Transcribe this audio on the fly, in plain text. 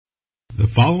The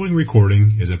following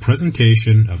recording is a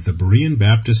presentation of the Berean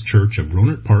Baptist Church of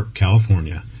Rohnert Park,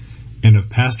 California, and of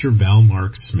Pastor Val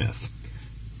Mark Smith.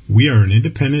 We are an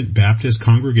independent Baptist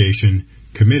congregation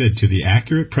committed to the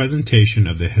accurate presentation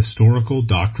of the historical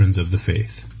doctrines of the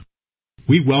faith.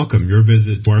 We welcome your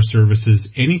visit to our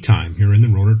services anytime here in the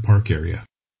Rohnert Park area.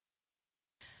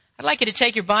 I'd like you to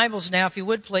take your Bibles now, if you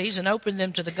would please, and open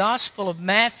them to the Gospel of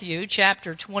Matthew,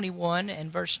 chapter 21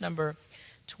 and verse number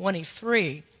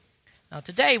 23. Now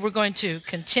today we're going to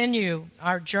continue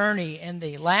our journey in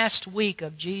the last week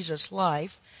of Jesus'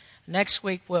 life. Next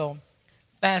week we'll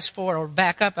fast forward, or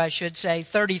back up I should say,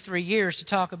 33 years to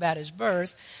talk about his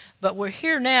birth. But we're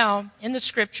here now in the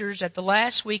Scriptures at the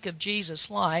last week of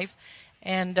Jesus' life.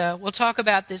 And we'll talk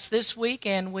about this week,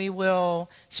 and we will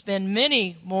spend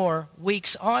many more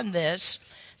weeks on this,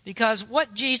 because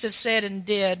what Jesus said and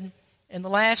did in the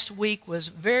last week was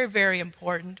very, very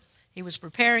important. He was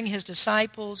preparing his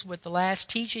disciples with the last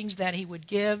teachings that he would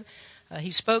give.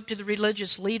 He spoke to the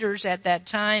religious leaders at that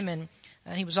time, and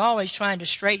he was always trying to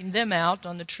straighten them out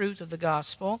on the truth of the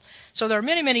gospel. So there are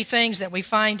many, many things that we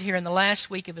find here in the last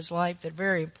week of his life that are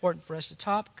very important for us to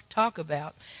talk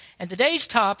about. And today's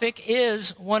topic is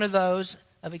one of those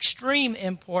of extreme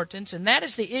importance, and that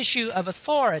is the issue of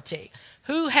authority.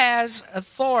 Who has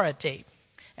authority?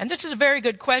 And this is a very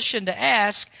good question to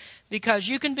ask, because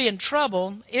you can be in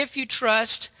trouble if you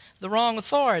trust the wrong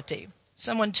authority.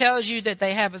 Someone tells you that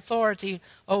they have authority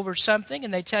over something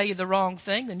and they tell you the wrong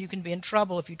thing, then you can be in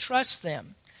trouble if you trust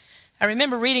them. I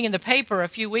remember reading in the paper a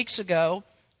few weeks ago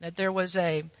that there was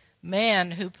a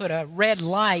man who put a red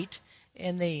light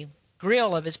in the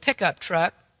grill of his pickup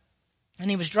truck, and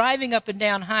he was driving up and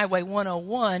down Highway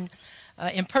 101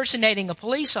 impersonating a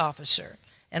police officer.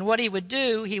 And what he would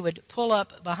do, he would pull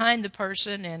up behind the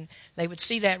person, and they would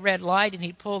see that red light, and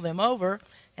he'd pull them over,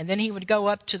 and then he would go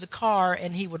up to the car,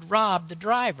 and he would rob the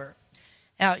driver.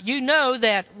 Now, you know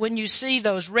that when you see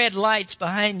those red lights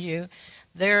behind you,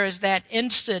 there is that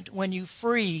instant when you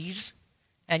freeze,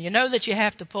 and you know that you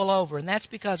have to pull over, and that's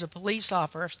because a police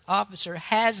officer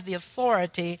has the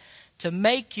authority to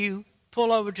make you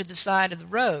pull over to the side of the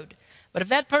road. But if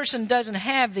that person doesn't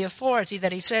have the authority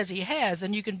that he says he has,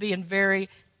 then you can be in very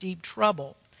deep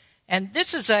trouble. And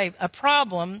this is a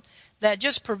problem that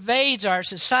just pervades our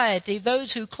society,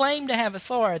 those who claim to have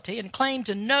authority and claim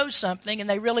to know something, and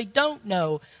they really don't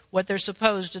know what they're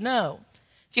supposed to know.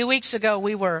 A few weeks ago,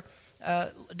 we were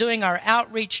doing our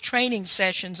outreach training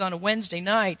sessions on a Wednesday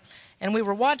night, and we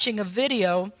were watching a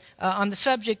video on the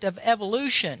subject of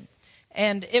evolution.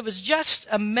 And it was just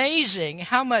amazing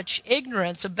how much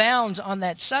ignorance abounds on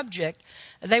that subject.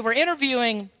 They were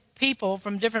interviewing people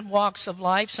from different walks of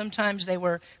life. Sometimes they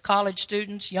were college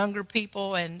students, younger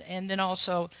people, and then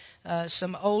also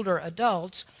some older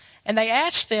adults. And they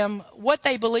asked them what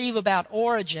they believe about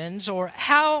origins, or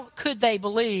how could they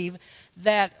believe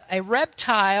that a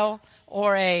reptile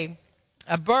or a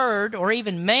bird or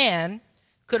even man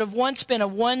could have once been a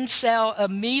one-cell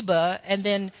amoeba and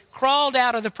then crawled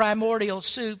out of the primordial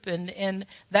soup, and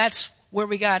that's where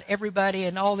we got everybody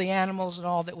and all the animals and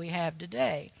all that we have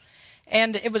today.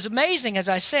 And it was amazing, as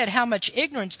I said, how much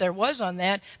ignorance there was on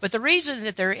that. But the reason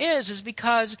that there is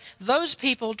because those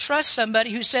people trust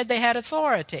somebody who said they had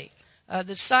authority.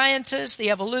 The scientists,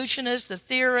 the evolutionists, the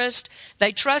theorists,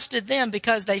 they trusted them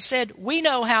because they said, we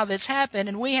know how this happened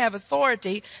and we have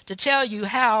authority to tell you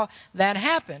how that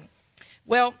happened.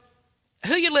 Well,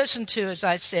 who you listen to, as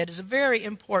I said, is a very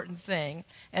important thing.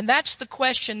 And that's the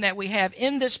question that we have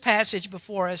in this passage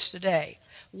before us today.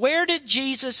 Where did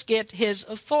Jesus get his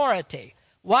authority?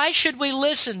 Why should we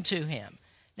listen to him?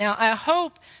 Now, I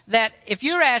hope that if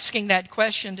you're asking that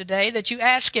question today, that you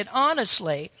ask it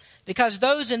honestly, because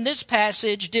those in this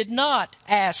passage did not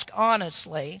ask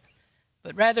honestly,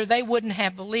 but rather they wouldn't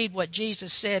have believed what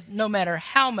Jesus said, no matter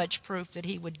how much proof that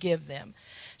he would give them.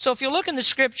 So if you look in the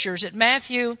Scriptures at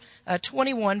Matthew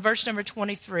 21, verse number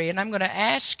 23, and I'm going to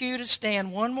ask you to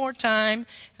stand one more time.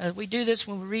 We do this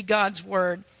when we read God's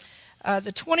Word.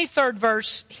 The 23rd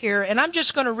verse here, and I'm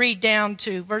just going to read down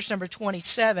to verse number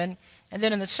 27, and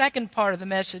then in the second part of the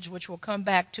message, which we'll come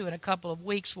back to in a couple of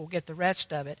weeks, we'll get the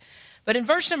rest of it. But in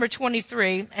verse number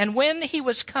 23, and when he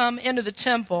was come into the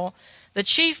temple, the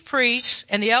chief priests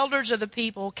and the elders of the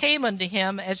people came unto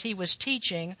him as he was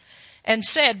teaching, and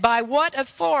said, by what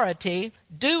authority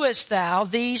doest thou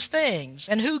these things?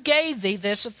 And who gave thee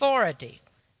this authority?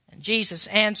 And Jesus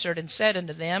answered and said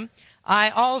unto them, I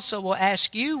also will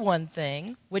ask you one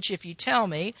thing, which if you tell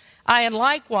me, I and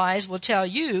likewise will tell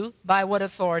you by what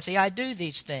authority I do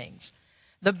these things.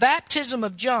 The baptism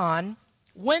of John,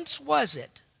 whence was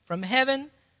it? From heaven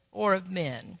or of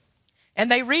men? And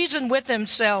they reasoned with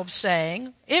themselves,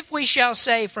 saying, If we shall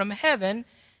say from heaven,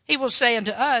 he will say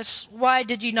unto us, Why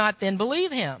did ye not then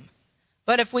believe him?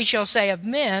 But if we shall say of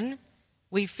men,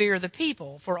 we fear the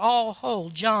people, for all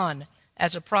hold John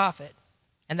as a prophet.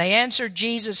 And they answered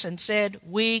Jesus and said,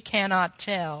 We cannot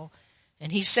tell.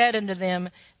 And he said unto them,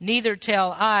 Neither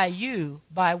tell I you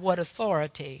by what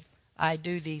authority I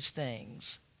do these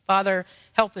things. Father,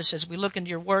 help us as we look into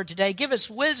your word today. Give us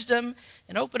wisdom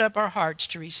and open up our hearts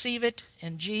to receive it.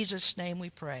 In Jesus' name we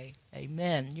pray.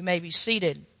 Amen. You may be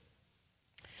seated.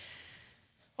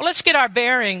 Well, let's get our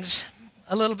bearings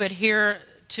a little bit here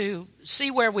to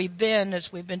see where we've been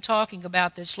as we've been talking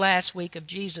about this last week of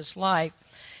Jesus' life.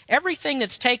 Everything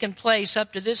that's taken place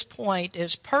up to this point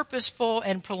is purposeful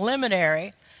and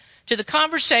preliminary to the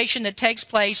conversation that takes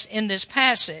place in this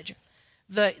passage.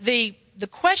 The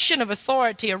question of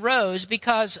authority arose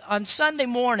because on Sunday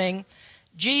morning,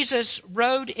 Jesus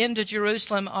rode into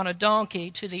Jerusalem on a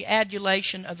donkey to the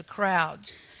adulation of the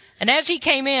crowds. And as he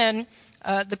came in,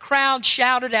 the crowd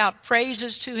shouted out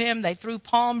praises to him. They threw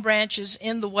palm branches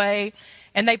in the way,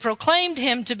 and they proclaimed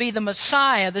him to be the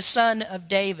Messiah, the son of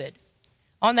David.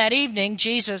 On that evening,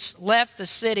 Jesus left the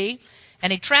city,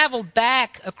 and he traveled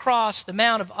back across the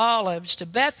Mount of Olives to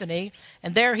Bethany,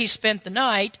 and there he spent the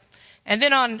night. And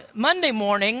then on Monday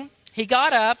morning, he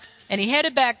got up and he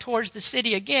headed back towards the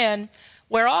city again,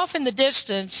 where off in the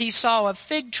distance he saw a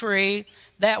fig tree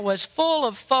that was full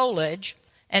of foliage.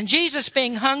 And Jesus,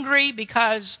 being hungry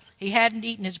because he hadn't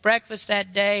eaten his breakfast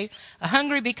that day,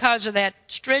 hungry because of that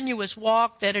strenuous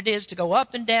walk that it is to go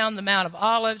up and down the Mount of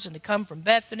Olives and to come from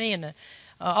Bethany and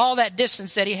all that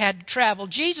distance that he had to travel,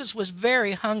 Jesus was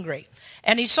very hungry.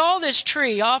 And he saw this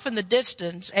tree off in the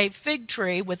distance, a fig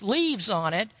tree with leaves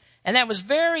on it. And that was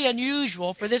very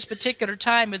unusual for this particular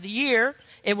time of the year.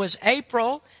 It was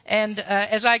April, and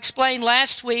as I explained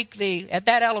last week, at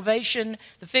that elevation,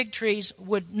 the fig trees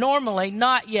would normally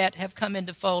not yet have come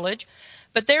into foliage.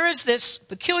 But there is this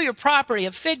peculiar property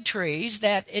of fig trees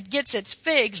that it gets its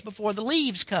figs before the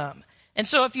leaves come. And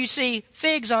so if you see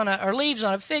figs or leaves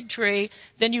on a fig tree,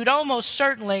 then you'd almost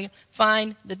certainly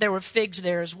find that there were figs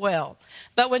there as well.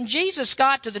 But when Jesus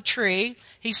got to the tree,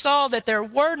 he saw that there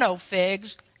were no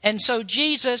figs, and so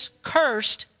Jesus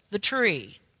cursed the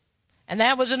tree. And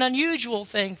that was an unusual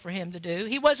thing for him to do.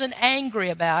 He wasn't angry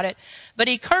about it, but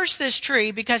he cursed this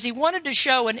tree because he wanted to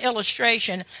show an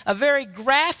illustration, a very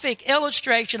graphic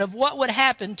illustration of what would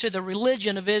happen to the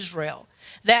religion of Israel,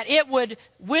 that it would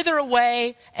wither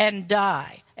away and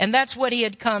die. And that's what he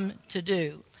had come to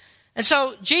do. And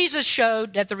so Jesus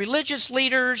showed that the religious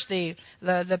leaders, the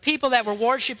people that were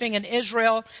worshiping in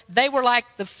Israel, they were like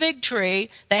the fig tree.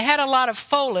 They had a lot of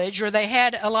foliage, or they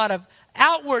had a lot of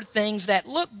outward things that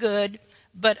looked good,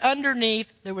 but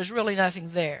underneath there was really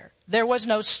nothing there. There was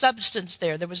no substance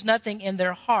there. There was nothing in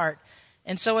their heart.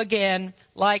 And so again,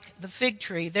 like the fig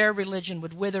tree, their religion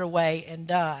would wither away and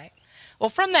die. Well,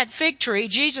 from that fig tree,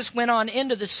 Jesus went on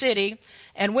into the city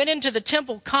and went into the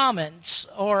temple commons,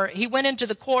 or he went into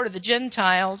the court of the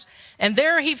Gentiles, and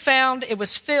there he found it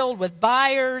was filled with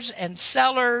buyers and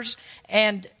sellers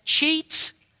and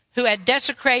cheats who had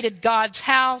desecrated God's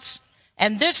house.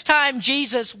 And this time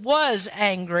Jesus was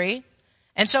angry,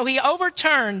 and so he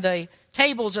overturned the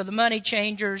tables of the money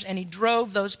changers and he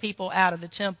drove those people out of the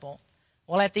temple.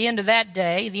 Well, at the end of that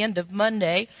day, the end of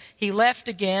Monday, he left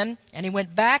again and he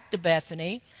went back to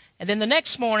Bethany. And then the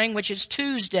next morning, which is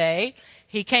Tuesday,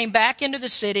 he came back into the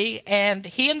city, and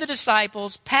he and the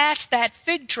disciples passed that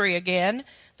fig tree again,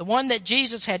 the one that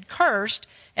Jesus had cursed,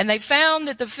 and they found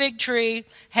that the fig tree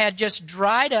had just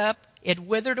dried up. It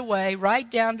withered away right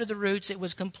down to the roots. It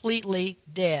was completely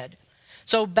dead.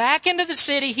 So back into the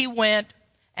city he went,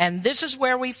 and this is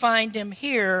where we find him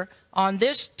here on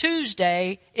this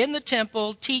Tuesday in the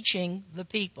temple teaching the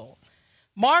people.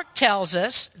 Mark tells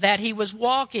us that he was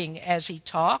walking as he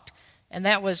talked, and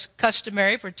that was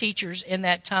customary for teachers in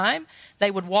that time.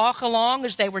 They would walk along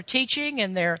as they were teaching,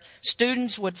 and their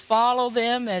students would follow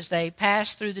them as they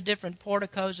passed through the different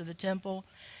porticos of the temple.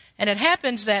 And it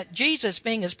happens that Jesus,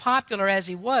 being as popular as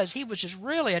he was just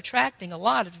really attracting a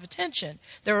lot of attention.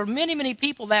 There were many, many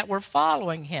people that were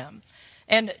following him.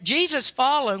 And Jesus'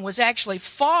 following was actually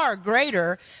far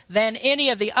greater than any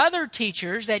of the other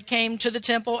teachers that came to the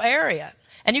temple area.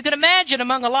 And you can imagine,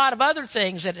 among a lot of other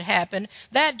things that had happened,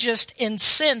 that just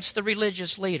incensed the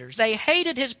religious leaders. They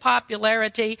hated his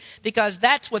popularity because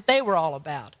that's what they were all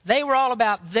about. They were all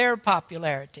about their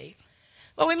popularity.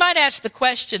 Well, we might ask the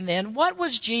question then, what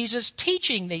was Jesus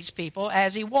teaching these people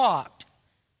as he walked?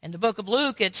 In the book of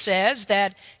Luke, it says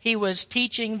that he was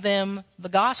teaching them the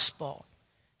gospel.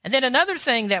 And then another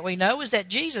thing that we know is that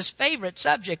Jesus' favorite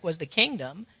subject was the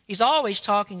kingdom. He's always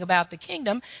talking about the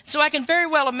kingdom. So I can very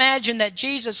well imagine that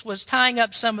Jesus was tying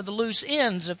up some of the loose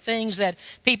ends of things that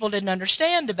people didn't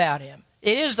understand about him.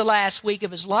 It is the last week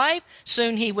of his life.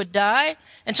 Soon he would die.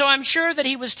 And so I'm sure that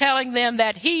he was telling them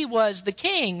that he was the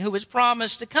king who was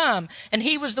promised to come, and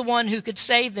he was the one who could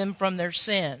save them from their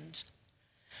sins.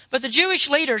 But the Jewish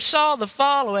leaders saw the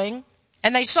following,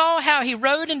 and they saw how he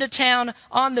rode into town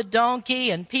on the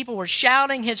donkey, and people were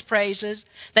shouting his praises.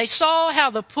 They saw how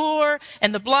the poor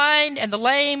and the blind and the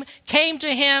lame came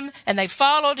to him, and they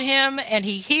followed him, and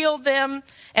he healed them.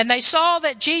 And they saw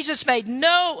that Jesus made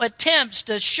no attempts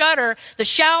to shutter the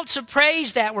shouts of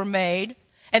praise that were made.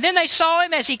 And then they saw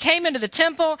him as he came into the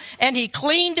temple, and he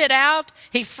cleaned it out.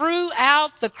 He threw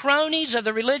out the cronies of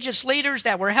the religious leaders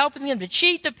that were helping them to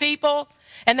cheat the people.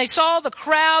 And they saw the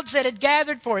crowds that had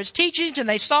gathered for his teachings, and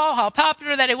they saw how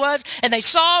popular that it was. And they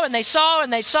saw, and they saw,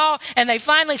 and they saw, and they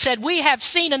finally said, we have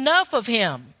seen enough of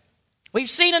him.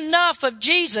 We've seen enough of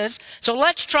Jesus, so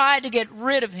let's try to get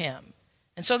rid of him.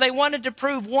 And so they wanted to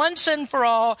prove once and for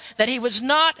all that he was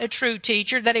not a true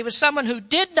teacher, that he was someone who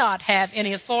did not have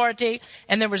any authority,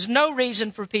 and there was no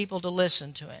reason for people to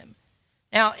listen to him.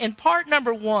 Now, in part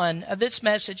number 1 of this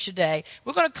message today,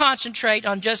 we're going to concentrate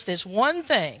on just this one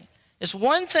thing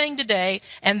today,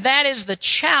 and that is the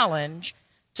challenge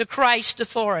to Christ's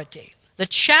authority. The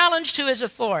challenge to his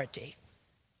authority.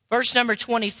 Verse number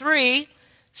 23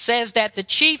 says that the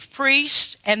chief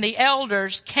priests and the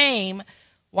elders came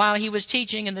while he was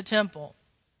teaching in the temple.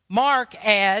 Mark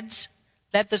adds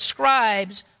that the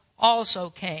scribes also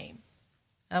came.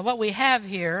 Now, what we have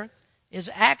here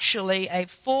is actually a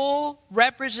full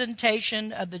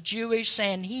representation of the Jewish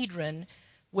Sanhedrin,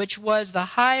 which was the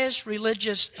highest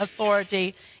religious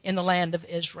authority in the land of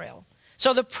Israel.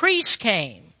 So the priests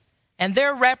came, and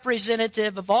they're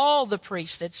representative of all the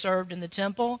priests that served in the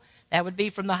temple. That would be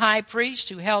from the high priest,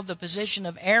 who held the position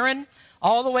of Aaron,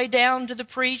 all the way down to the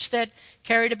priests that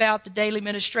carried about the daily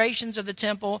ministrations of the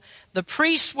temple. The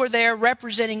priests were there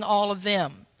representing all of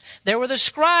them. There were the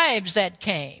scribes that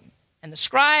came. And the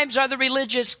scribes are the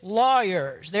religious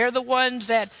lawyers. They're the ones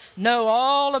that know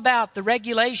all about the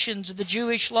regulations of the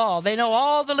Jewish law. They know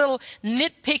all the little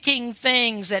nitpicking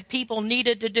things that people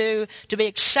needed to do to be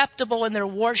acceptable in their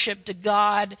worship to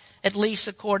God, at least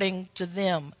according to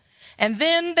them. And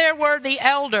then there were the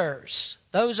elders.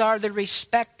 Those are the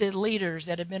respected leaders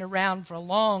that have been around for a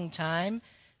long time.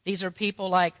 These are people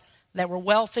that were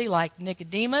wealthy, like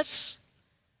Nicodemus.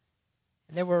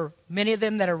 There were many of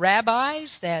them that are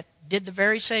rabbis that did the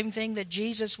very same thing that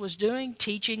Jesus was doing,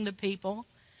 teaching the people.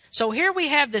 So here we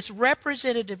have this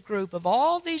representative group of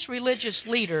all these religious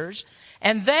leaders,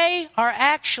 and they are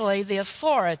actually the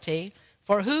authority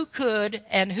for who could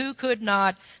and who could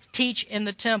not teach in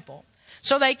the temple.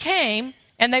 So they came,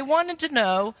 and they wanted to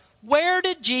know, where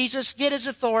did Jesus get his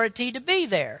authority to be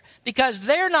there? Because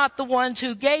they're not the ones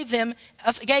who gave him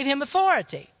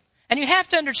authority. And you have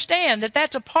to understand that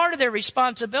that's a part of their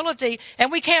responsibility, and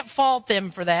we can't fault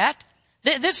them for that.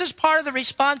 This is part of the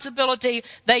responsibility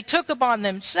they took upon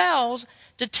themselves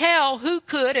to tell who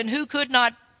could and who could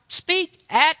not speak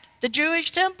at the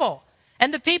Jewish temple.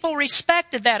 And the people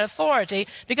respected that authority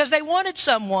because they wanted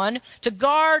someone to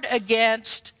guard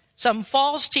against some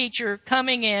false teacher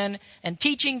coming in and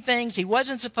teaching things he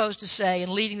wasn't supposed to say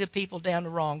and leading the people down the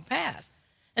wrong path.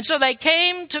 And so they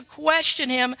came to question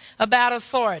him about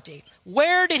authority.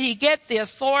 Where did he get the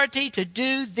authority to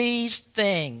do these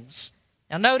things?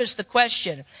 Now notice the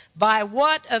question. By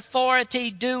what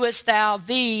authority doest thou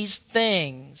these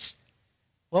things?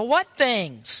 Well, what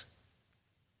things?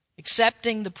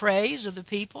 Accepting the praise of the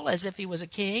people as if he was a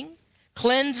king?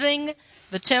 Cleansing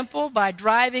the temple by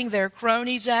driving their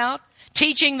cronies out?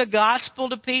 Teaching the gospel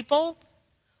to people?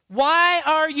 Why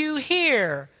are you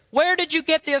here? Where did you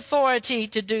get the authority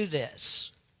to do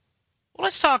this? Well,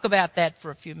 let's talk about that for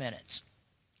a few minutes.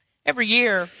 Every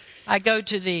year, I go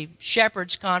to the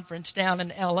Shepherds Conference down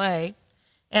in L.A.,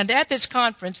 and at this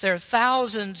conference, there are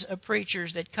thousands of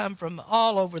preachers that come from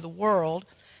all over the world,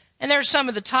 and there are some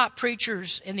of the top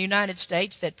preachers in the United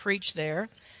States that preach there.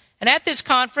 And at this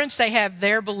conference, they have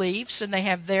their beliefs and they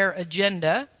have their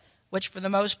agenda, which for the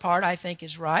most part I think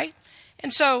is right.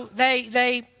 And so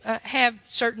they have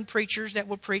certain preachers that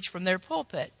will preach from their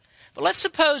pulpit. But let's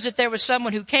suppose that there was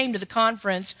someone who came to the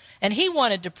conference and he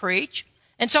wanted to preach.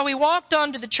 And so he walked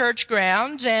onto the church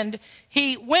grounds and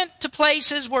he went to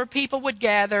places where people would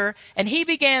gather and he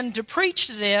began to preach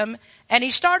to them. And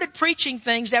he started preaching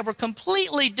things that were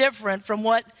completely different from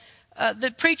what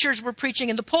the preachers were preaching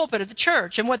in the pulpit of the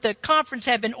church and what the conference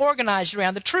had been organized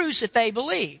around, the truths that they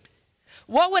believed.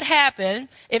 What would happen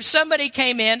if somebody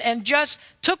came in and just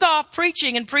took off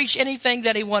preaching and preached anything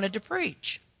that he wanted to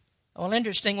preach? Well,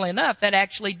 interestingly enough, that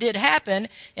actually did happen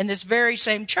in this very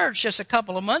same church just a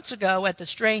couple of months ago at the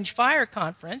Strange Fire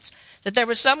Conference, that there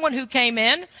was someone who came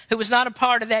in who was not a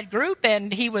part of that group,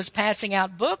 and he was passing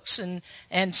out books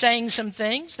and saying some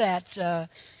things that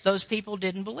those people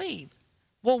didn't believe.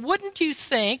 Well, wouldn't you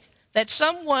think that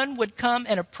someone would come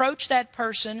and approach that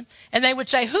person and they would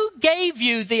say, who gave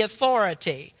you the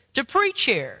authority to preach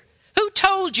here? Who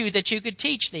told you that you could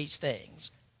teach these things?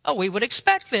 Oh, we would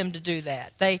expect them to do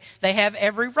that. They have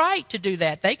every right to do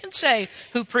that. They can say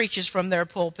who preaches from their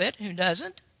pulpit, who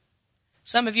doesn't.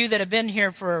 Some of you that have been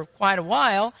here for quite a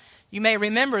while, you may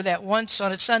remember that once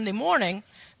on a Sunday morning,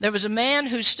 there was a man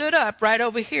who stood up right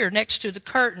over here next to the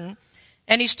curtain,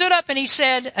 and he stood up and he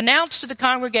said, announced to the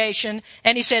congregation,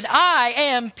 and he said, I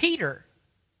am Peter.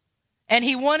 And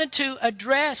he wanted to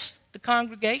address the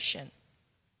congregation.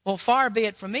 Well, far be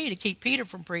it from me to keep Peter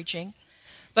from preaching.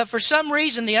 But for some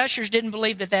reason, the ushers didn't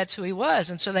believe that that's who he was,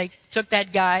 and so they took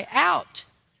that guy out.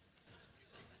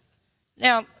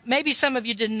 Now, maybe some of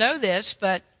you didn't know this,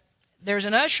 but there's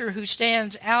an usher who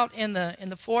stands out in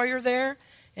the foyer there,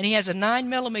 and he has a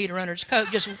 9mm under his coat.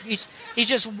 He's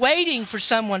just waiting for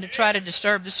someone to try to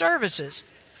disturb the services.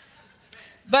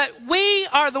 But we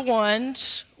are the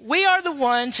ones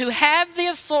who have the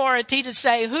authority to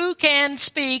say who can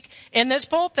speak in this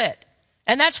pulpit.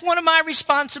 And that's one of my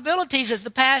responsibilities as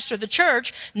the pastor of the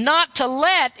church, not to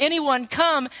let anyone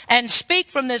come and speak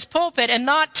from this pulpit and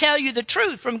not tell you the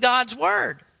truth from God's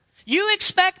Word. You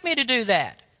expect me to do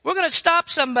that. We're going to stop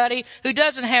somebody who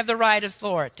doesn't have the right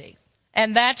authority.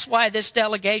 And that's why this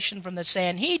delegation from the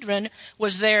Sanhedrin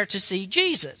was there to see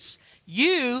Jesus.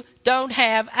 You don't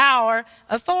have our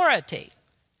authority.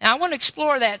 Now, I want to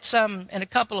explore that some in a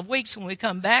couple of weeks when we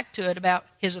come back to it about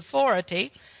his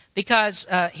authority, because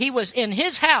he was in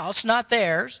his house, not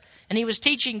theirs, and he was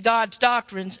teaching God's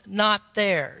doctrines, not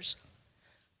theirs.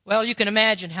 Well, you can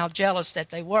imagine how jealous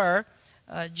that they were.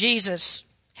 Jesus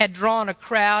had drawn a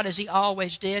crowd, as he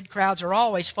always did. Crowds are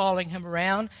always following him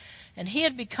around. And he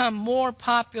had become more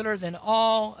popular than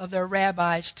all of their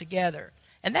rabbis together.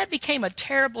 And that became a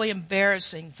terribly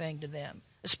embarrassing thing to them,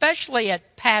 especially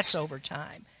at Passover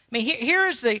time. I mean, here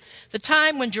is the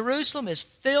time when Jerusalem is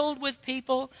filled with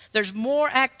people. There's more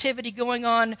activity going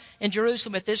on in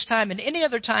Jerusalem at this time than any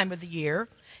other time of the year.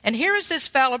 And here is this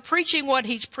fellow preaching what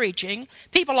he's preaching.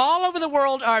 People all over the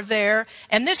world are there.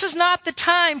 And this is not the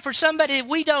time for somebody that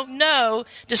we don't know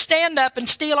to stand up and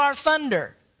steal our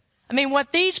thunder. I mean,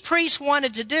 what these priests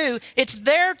wanted to do, it's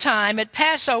their time at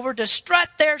Passover to strut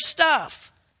their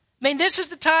stuff. I mean, this is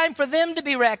the time for them to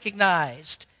be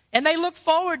recognized. And they look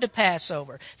forward to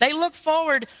Passover. They look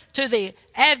forward to the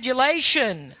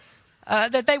adulation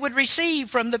that they would receive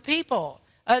from the people.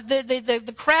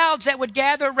 The crowds that would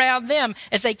gather around them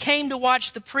as they came to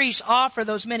watch the priests offer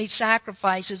those many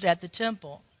sacrifices at the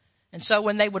temple. And so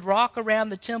when they would walk around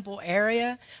the temple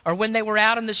area, or when they were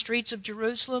out in the streets of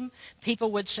Jerusalem,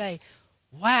 people would say,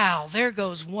 wow, there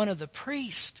goes one of the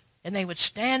priests. And they would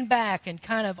stand back in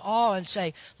kind of awe and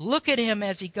say, look at him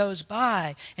as he goes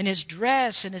by, and his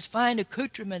dress and his fine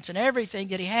accoutrements and everything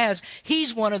that he has.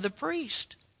 He's one of the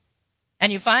priests.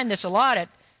 And you find this a lot if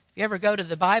you ever go to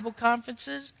the Bible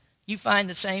conferences, you find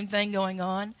the same thing going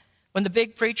on. When the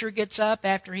big preacher gets up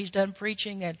after he's done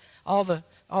preaching, and all the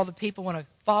people want to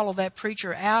follow that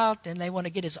preacher out, and they want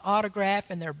to get his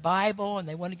autograph and their Bible, and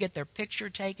they want to get their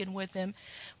picture taken with him.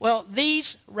 Well,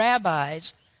 these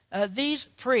rabbis, these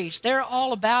priests, they're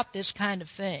all about this kind of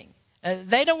thing.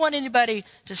 They don't want anybody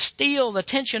to steal the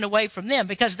attention away from them,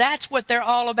 because that's what they're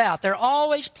all about. They're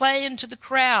always playing to the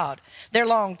crowd. Their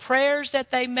long prayers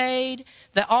that they made,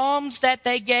 the alms that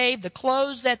they gave, the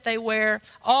clothes that they wear,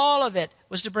 all of it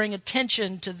was to bring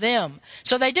attention to them.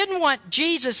 So they didn't want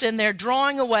Jesus in there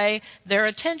drawing away their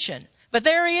attention. But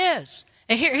there he is.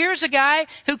 And here's a guy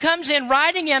who comes in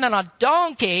riding in on a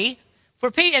donkey,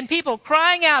 and people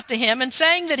crying out to him and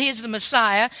saying that he's the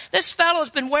Messiah. This fellow's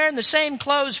been wearing the same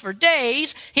clothes for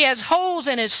days. He has holes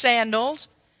in his sandals.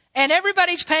 And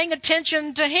everybody's paying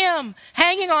attention to him,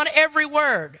 hanging on every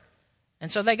word.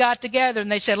 And so they got together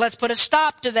and they said, let's put a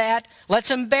stop to that. Let's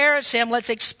embarrass him.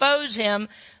 Let's expose him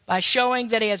by showing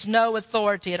that he has no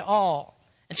authority at all.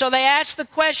 And so they asked the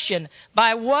question,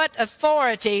 by what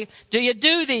authority do you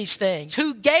do these things?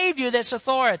 Who gave you this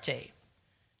authority?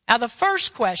 Now, the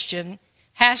first question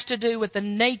has to do with the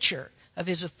nature of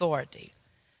his authority.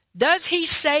 Does he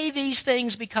say these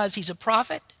things because he's a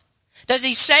prophet? Does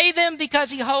he say them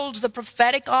because he holds the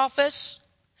prophetic office?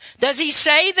 Does he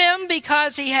say them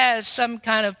because he has some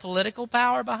kind of political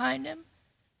power behind him?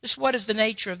 Just what is the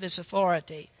nature of this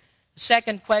authority? The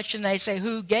second question, they say,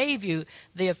 who gave you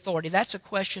the authority? That's a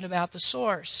question about the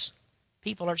source.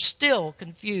 People are still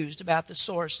confused about the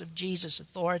source of Jesus'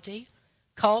 authority.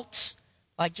 Cults,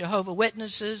 like Jehovah's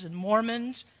Witnesses and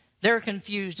Mormons, they're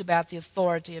confused about the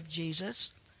authority of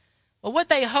Jesus. But what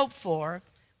they hoped for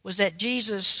was that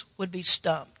Jesus would be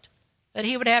stumped, that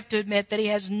he would have to admit that he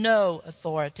has no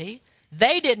authority.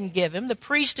 They didn't give him, the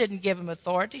priest didn't give him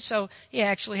authority, so he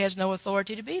actually has no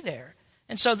authority to be there.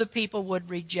 And so the people would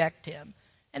reject him.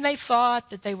 And they thought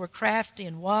that they were crafty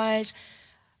and wise,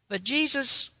 but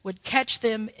Jesus would catch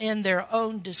them in their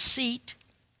own deceit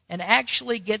and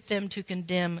actually get them to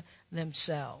condemn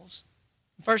themselves.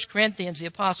 In 1 Corinthians, the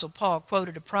Apostle Paul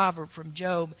quoted a proverb from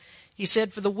Job. He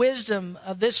said, "For the wisdom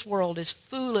of this world is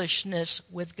foolishness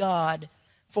with God,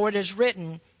 for it is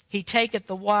written, He taketh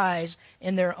the wise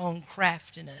in their own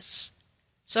craftiness."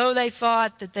 So they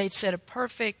thought that they'd set a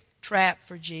perfect trap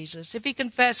for Jesus. If he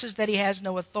confesses that he has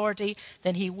no authority,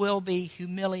 then he will be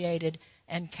humiliated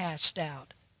and cast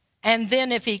out. And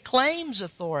then if he claims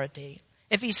authority,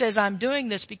 if he says, "I'm doing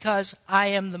this because I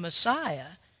am the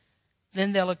Messiah,"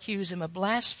 then they'll accuse him of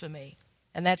blasphemy.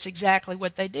 And that's exactly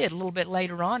what they did a little bit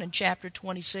later on in chapter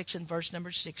 26 and verse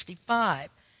number 65.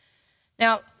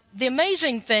 Now, the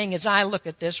amazing thing as I look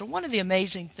at this, or one of the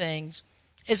amazing things,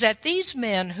 is that these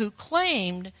men who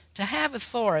claimed to have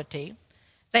authority,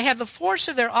 they have the force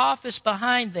of their office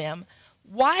behind them.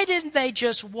 Why didn't they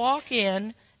just walk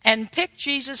in and pick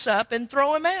Jesus up and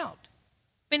throw him out?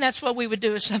 I mean, that's what we would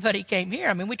do if somebody came here.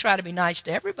 I mean, we try to be nice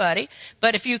to everybody.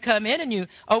 But if you come in and you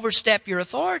overstep your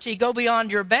authority, go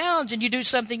beyond your bounds, and you do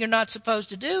something you're not supposed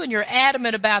to do, and you're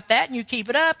adamant about that, and you keep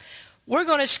it up, we're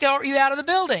going to escort you out of the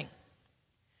building.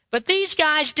 But these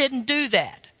guys didn't do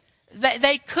that.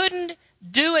 They couldn't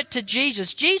do it to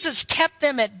Jesus. Jesus kept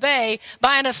them at bay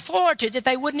by an authority that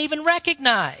they wouldn't even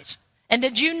recognize. And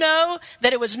did you know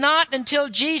that it was not until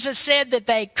Jesus said that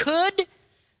they could,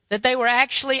 that they were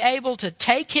actually able to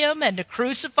take him and to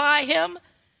crucify him?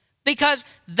 Because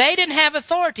they didn't have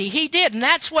authority. He did, and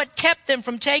that's what kept them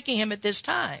from taking him at this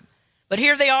time. But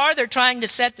here they are, they're trying to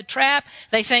set the trap.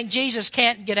 They think Jesus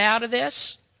can't get out of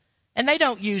this. And they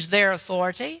don't use their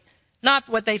authority, not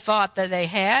what they thought that they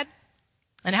had.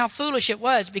 And how foolish it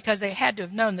was, because they had to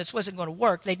have known this wasn't going to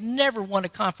work. They'd never won a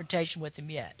confrontation with him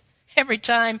yet. Every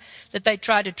time that they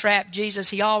tried to trap Jesus,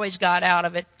 he always got out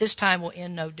of it. This time will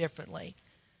end no differently.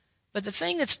 But the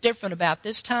thing that's different about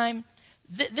this time,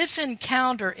 this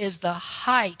encounter is the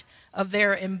height of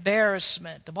their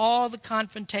embarrassment, of all the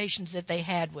confrontations that they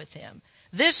had with him.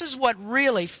 This is what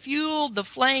really fueled the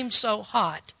flame so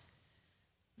hot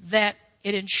that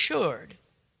it ensured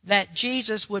that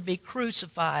Jesus would be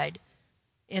crucified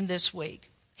in this week.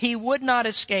 He would not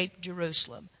escape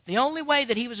Jerusalem. The only way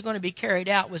that he was going to be carried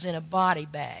out was in a body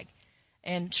bag.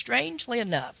 And strangely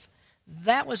enough,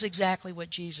 that was exactly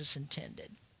what Jesus intended.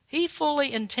 He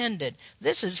fully intended.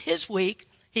 This is his week.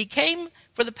 He came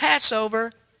for the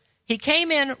Passover. He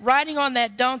came in riding on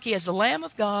that donkey as the Lamb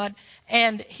of God,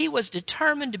 and he was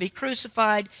determined to be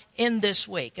crucified in this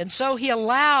week. And so he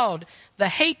allowed the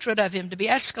hatred of him to be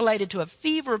escalated to a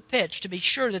fever pitch to be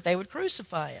sure that they would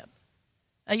crucify him.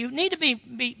 Now, you need to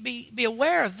be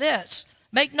aware of this.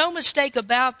 Make no mistake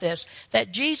about this,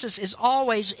 that Jesus is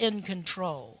always in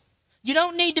control. You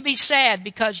don't need to be sad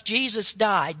because Jesus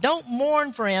died. Don't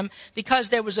mourn for him because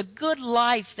there was a good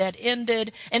life that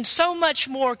ended, and so much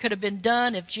more could have been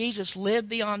done if Jesus lived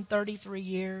beyond 33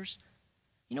 years.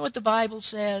 You know what the Bible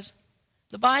says?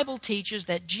 The Bible teaches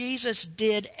that Jesus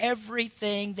did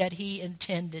everything that he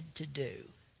intended to do.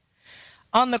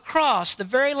 On the cross, the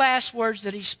very last words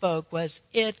that he spoke was,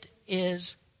 "It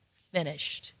is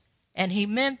finished." And he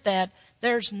meant that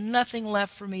there's nothing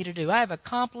left for me to do. I have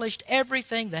accomplished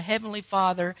everything the Heavenly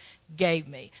Father gave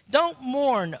me. Don't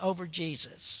mourn over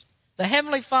Jesus. The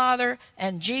Heavenly Father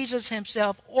and Jesus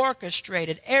himself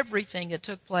orchestrated everything that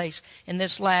took place in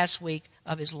this last week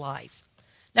of his life.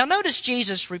 Now notice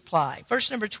Jesus' reply,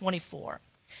 verse number 24.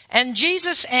 "And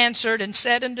Jesus answered and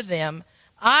said unto them,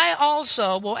 I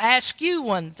also will ask you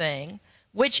one thing,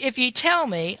 which if ye tell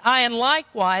me, I in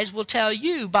likewise will tell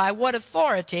you by what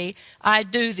authority I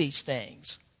do these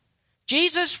things."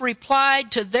 Jesus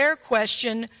replied to their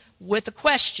question with a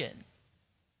question.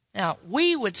 Now,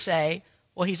 we would say,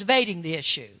 well, he's evading the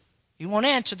issue. He won't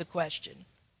answer the question.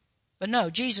 But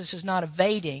no, Jesus is not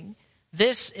evading.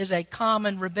 This is a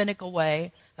common rabbinical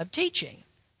way of teaching.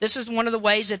 This is one of the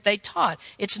ways that they taught.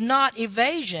 It's not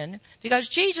evasion, because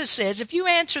Jesus says, if you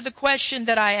answer the question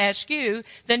that I ask you,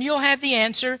 then you'll have the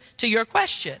answer to your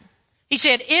question. He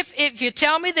said, if you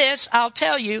tell me this, I'll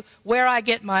tell you where I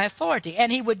get my authority.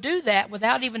 And he would do that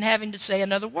without even having to say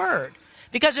another word.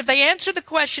 Because if they answer the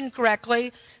question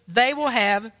correctly, they will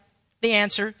have the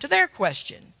answer to their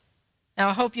question. Now,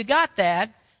 I hope you got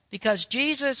that, because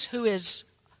Jesus, who is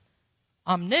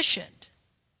omniscient,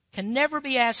 can never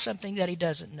be asked something that he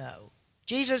doesn't know.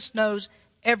 Jesus knows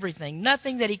everything,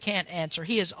 nothing that he can't answer.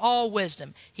 He is all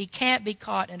wisdom. He can't be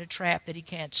caught in a trap that he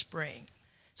can't spring.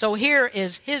 So here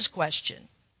is his question.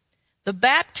 The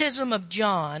baptism of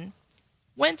John,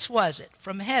 whence was it?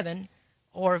 From heaven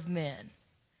or of men?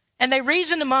 And they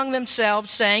reasoned among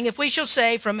themselves, saying, if we shall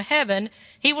say from heaven,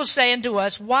 he will say unto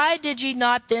us, why did ye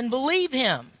not then believe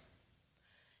him?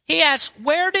 He asks,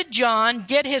 where did John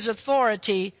get his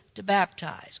authority to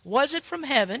baptize? Was it from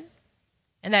heaven?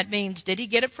 And that means, did he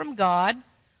get it from God,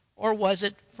 or was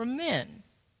it from men?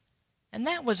 And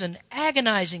that was an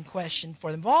agonizing question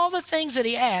for them. Of all the things that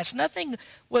he asked, nothing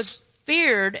was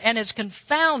feared and as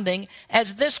confounding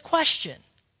as this question.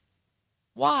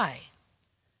 Why?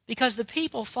 Because the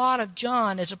people thought of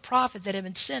John as a prophet that had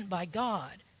been sent by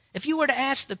God. If you were to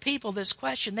ask the people this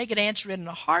question, they could answer it in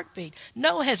a heartbeat,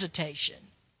 no hesitation.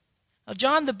 Now,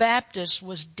 John the Baptist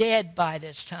was dead by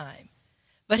this time,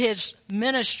 but his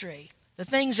ministry, the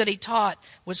things that he taught,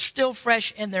 was still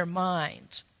fresh in their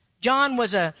minds. John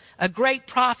was a great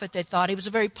prophet, they thought. He was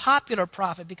a very popular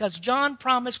prophet because John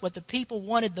promised what the people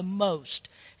wanted the most,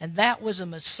 and that was a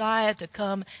Messiah to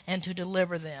come and to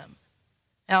deliver them.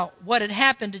 Now, what had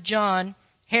happened to John,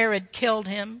 Herod killed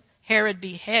him, Herod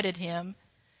beheaded him,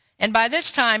 and by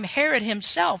this time Herod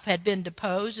himself had been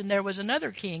deposed, and there was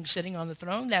another king sitting on the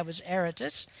throne, that was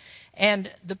Aretas,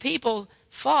 and the people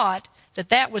thought that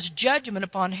that was judgment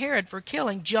upon Herod for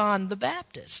killing John the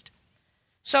Baptist.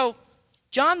 So,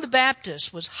 John the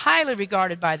Baptist was highly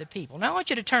regarded by the people. Now I want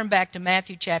you to turn back to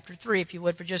Matthew chapter 3, if you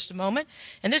would, for just a moment.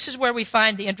 And this is where we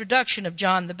find the introduction of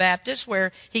John the Baptist,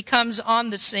 where he comes on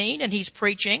the scene and he's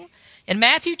preaching. In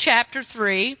Matthew chapter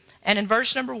 3, and in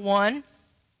verse number 1,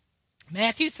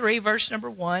 Matthew 3, verse number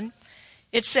 1,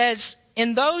 it says,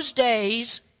 in those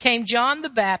days came John the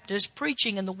Baptist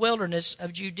preaching in the wilderness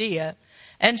of Judea,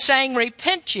 and saying,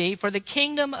 repent ye, for the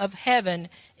kingdom of heaven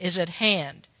is at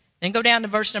hand. Then go down to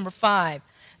verse number 5.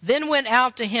 Then went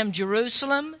out to him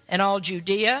Jerusalem and all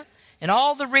Judea and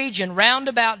all the region round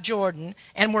about Jordan,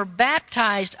 and were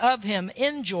baptized of him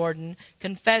in Jordan,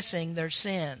 confessing their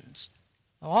sins.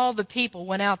 All the people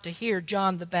went out to hear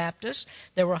John the Baptist.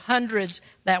 There were hundreds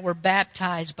that were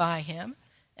baptized by him.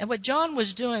 And what John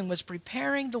was doing was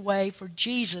preparing the way for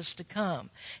Jesus to come.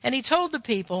 And he told the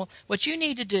people, what you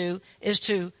need to do is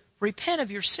to repent of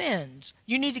your sins.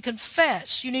 You need to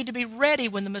confess. You need to be ready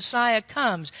when the Messiah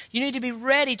comes. You need to be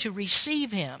ready to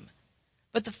receive him.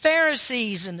 But the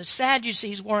Pharisees and the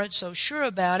Sadducees weren't so sure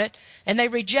about it, and they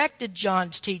rejected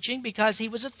John's teaching because he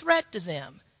was a threat to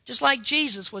them, just like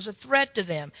Jesus was a threat to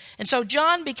them. And so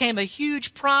John became a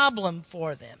huge problem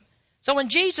for them. So when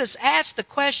Jesus asked the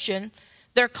question,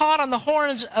 they're caught on the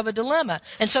horns of a dilemma.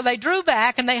 And so they drew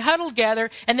back and they huddled together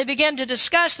and they began to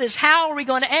discuss this. How are we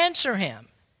going to answer him?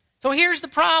 So here's the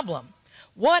problem.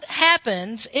 What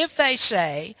happens if they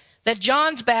say that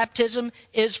John's baptism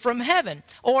is from heaven?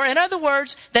 Or in other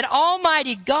words, that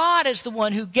Almighty God is the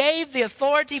one who gave the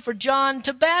authority for John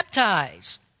to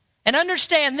baptize. And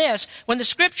understand this, when the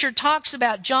scripture talks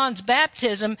about John's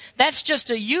baptism, that's just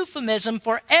a euphemism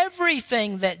for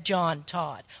everything that John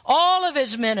taught. All of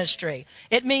his ministry.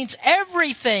 It means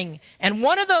everything. And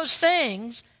one of those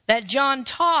things that John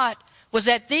taught was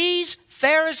that these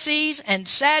Pharisees and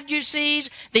Sadducees,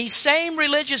 these same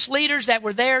religious leaders that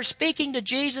were there speaking to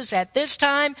Jesus at this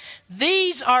time,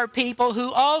 these are people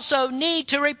who also need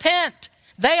to repent.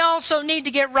 They also need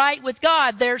to get right with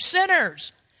God. They're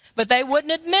sinners. But they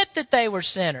wouldn't admit that they were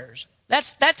sinners.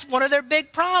 That's one of their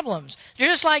big problems. They're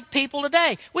just like people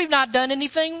today. We've not done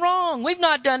anything wrong. We've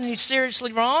not done anything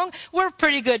seriously wrong. We're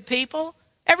pretty good people.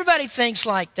 Everybody thinks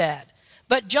like that.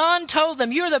 But John told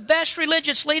them, you're the best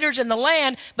religious leaders in the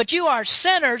land, but you are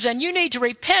sinners and you need to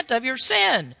repent of your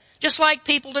sin. Just like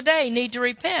people today need to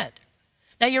repent.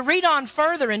 Now you read on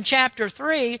further in chapter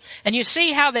 3, and you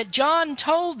see how that John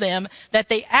told them that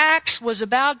the axe was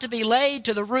about to be laid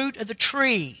to the root of the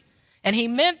tree. And he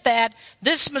meant that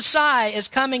this Messiah is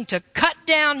coming to cut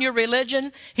down your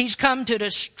religion. He's come to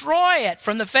destroy it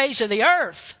from the face of the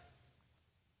earth.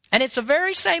 And it's the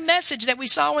very same message that we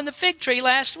saw in the fig tree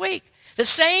last week. The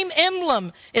same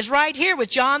emblem is right here with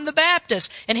John the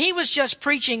Baptist. And he was just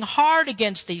preaching hard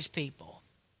against these people.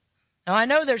 Now I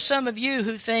know there's some of you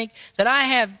who think that I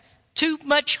have too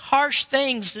much harsh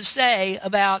things to say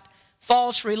about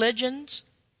false religions.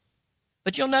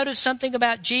 But you'll notice something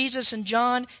about Jesus and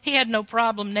John. He had no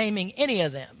problem naming any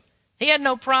of them. He had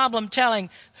no problem telling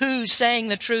who's saying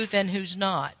the truth and who's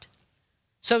not.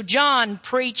 So John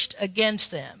preached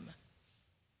against them.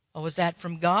 Oh, was that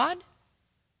from God?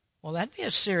 Well, that'd be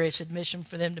a serious admission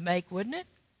for them to make, wouldn't it?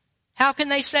 How can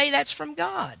they say that's from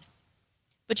God?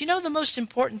 But you know the most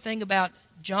important thing about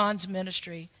John's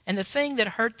ministry, and the thing that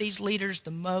hurt these leaders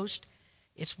the most,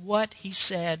 it's what he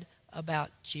said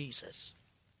about Jesus.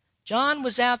 John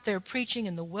was out there preaching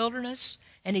in the wilderness,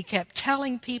 and he kept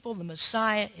telling people the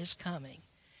Messiah is coming.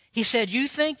 He said, you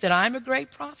think that I'm a great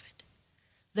prophet?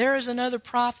 There is another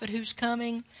prophet who's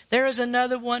coming. There is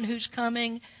another one who's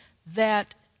coming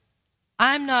that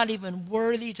I'm not even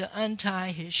worthy to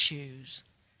untie his shoes.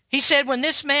 He said, when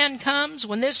this man comes,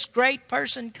 when this great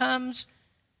person comes,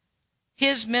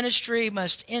 his ministry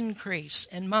must increase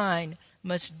and mine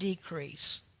must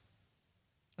decrease.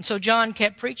 And so John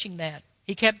kept preaching that.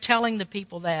 He kept telling the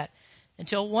people that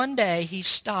until one day he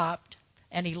stopped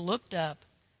and he looked up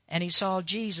and he saw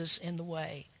Jesus in the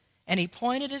way. And he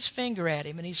pointed his finger at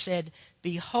him and he said,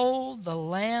 behold the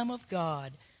Lamb of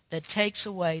God that takes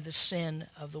away the sin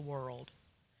of the world.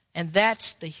 And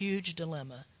that's the huge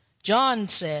dilemma. John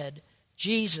said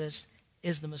Jesus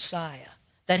is the Messiah,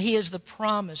 that he is the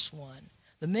promised one.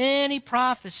 The many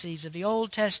prophecies of the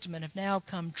Old Testament have now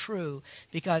come true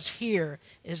because here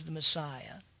is the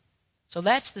Messiah. So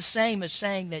that's the same as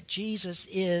saying that Jesus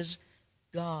is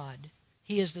God.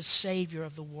 He is the Savior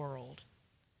of the world.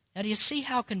 Now, do you see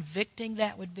how convicting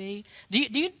that would be? Do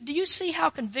you see how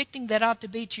convicting that ought to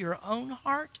be to your own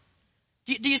heart?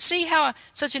 Do you see how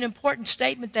such an important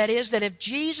statement that is? That if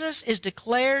Jesus is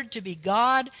declared to be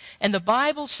God, and the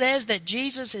Bible says that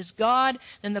Jesus is God,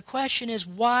 then the question is,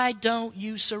 why don't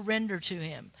you surrender to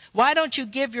him? Why don't you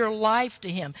give your life to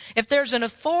him? If there's an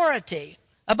authority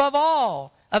above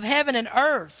all of heaven and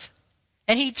earth,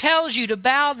 and he tells you to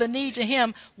bow the knee to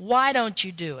him, why don't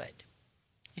you do it?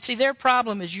 You see, their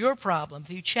problem is your problem if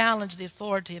you challenge the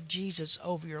authority of Jesus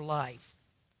over your life.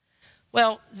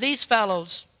 Well, these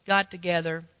fellows got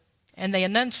together and they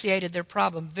enunciated their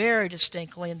problem very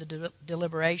distinctly in the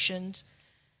deliberations.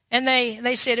 And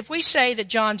they said, if we say that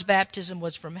John's baptism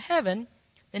was from heaven,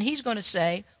 then he's going to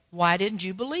say, why didn't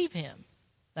you believe him?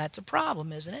 That's a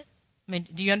problem, isn't it? I mean,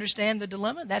 do you understand the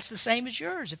dilemma? That's the same as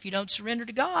yours. If you don't surrender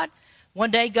to God,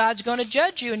 one day God's going to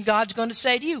judge you and God's going to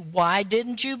say to you, why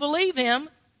didn't you believe him?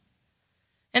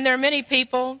 And there are many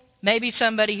people, maybe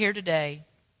somebody here today,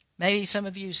 maybe some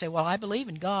of you say, well, I believe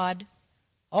in God.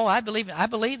 Oh, I believe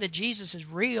that Jesus is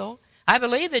real. I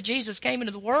believe that Jesus came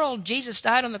into the world and Jesus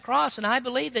died on the cross, and I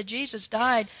believe that Jesus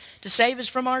died to save us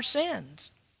from our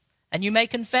sins. And you may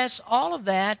confess all of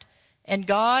that, and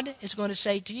God is going to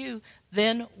say to you,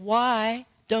 then why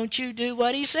don't you do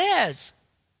what he says?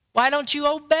 Why don't you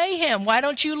obey him? Why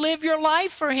don't you live your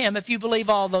life for him if you believe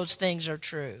all those things are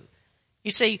true?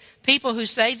 You see, people who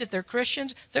say that they're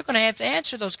Christians, they're going to have to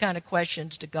answer those kind of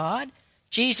questions to God.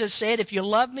 Jesus said, if you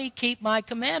love me, keep my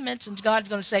commandments. And God's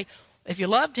going to say, if you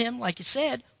loved him, like you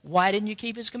said, why didn't you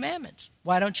keep his commandments?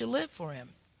 Why don't you live for him?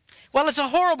 Well, it's a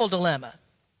horrible dilemma.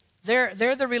 They're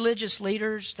the religious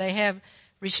leaders. They have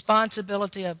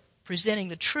responsibility of presenting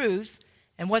the truth.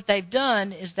 And what they've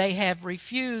done is they have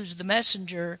refused the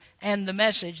messenger and the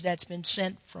message that's been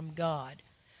sent from God.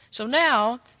 So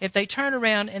now, if they turn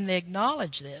around and they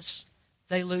acknowledge this,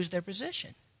 they lose their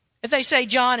position. If they say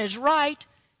John is right,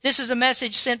 this is a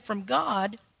message sent from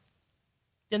God,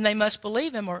 then they must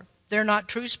believe him or they're not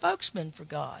true spokesmen for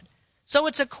God. So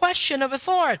it's a question of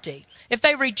authority. If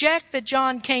they reject that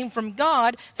John came from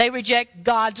God, they reject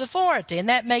God's authority, and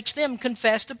that makes them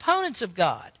confessed opponents of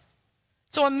God.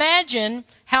 So imagine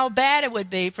how bad it would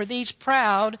be for these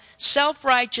proud,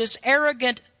 self-righteous,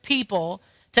 arrogant people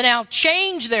to now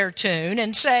change their tune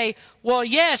and say, well,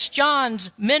 yes,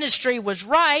 John's ministry was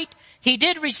right. He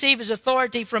did receive his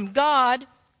authority from God.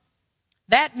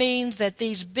 That means that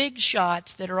these big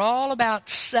shots that are all about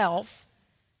self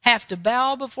have to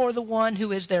bow before the one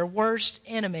who is their worst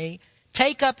enemy,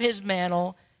 take up his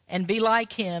mantle, and be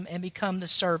like him and become the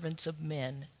servants of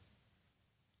men.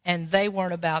 And they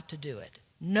weren't about to do it.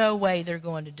 No way they're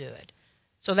going to do it.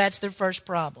 So that's their first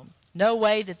problem. No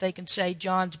way that they can say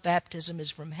John's baptism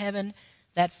is from heaven.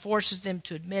 That forces them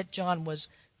to admit John was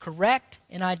correct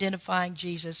in identifying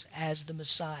Jesus as the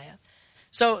Messiah.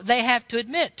 So they have to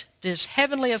admit this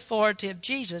heavenly authority of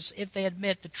Jesus if they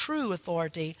admit the true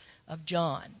authority of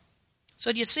John.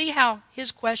 So do you see how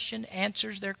his question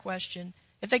answers their question?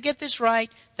 If they get this right,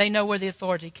 they know where the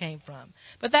authority came from.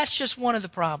 But that's just one of the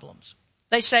problems.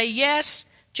 They say, yes,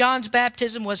 John's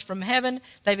baptism was from heaven.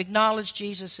 They've acknowledged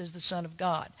Jesus as the Son of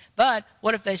God. But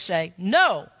what if they say,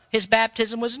 no, his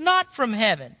baptism was not from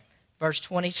heaven? Verse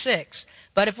 26,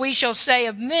 but if we shall say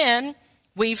of men,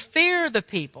 we fear the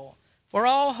people, for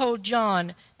all hold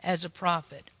John as a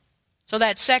prophet. So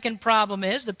that second problem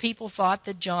is the people thought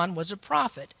that John was a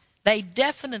prophet. They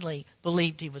definitely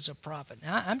believed he was a prophet.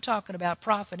 Now, I'm talking about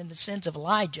prophet in the sense of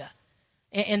Elijah,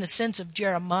 in the sense of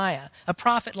Jeremiah, a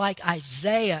prophet like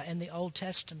Isaiah in the Old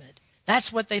Testament.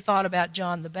 That's what they thought about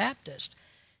John the Baptist.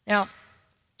 Now,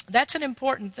 that's an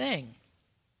important thing,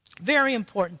 very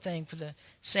important thing for the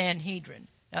Sanhedrin.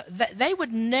 Now, they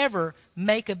would never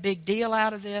make a big deal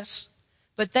out of this,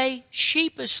 but they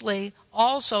sheepishly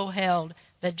also held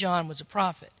that John was a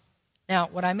prophet. Now,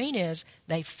 what I mean is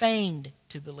they feigned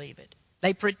to believe it.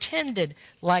 They pretended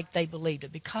like they believed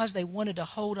it because they wanted to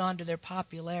hold on to their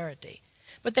popularity.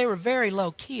 But they were very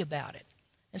low-key about it.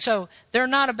 And so they're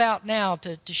not about now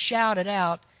to shout it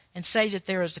out and say that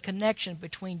there is a connection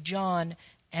between John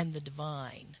and the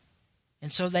divine.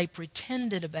 And so they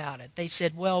pretended about it. They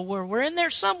said, well, we're in there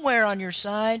somewhere on your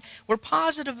side. We're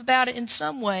positive about it in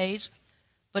some ways.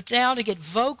 But now to get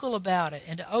vocal about it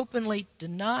and to openly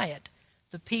deny it,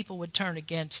 the people would turn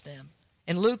against them.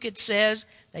 In Luke it says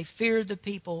they feared the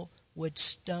people would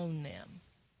stone them.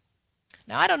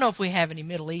 Now, I don't know if we have any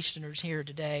Middle Easterners here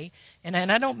today, and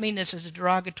I don't mean this as a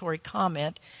derogatory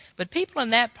comment, but people in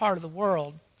that part of the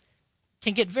world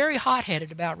can get very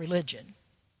hot-headed about religion.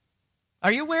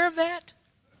 Are you aware of that?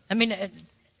 I mean,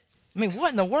 what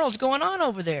in the world's going on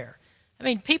over there? I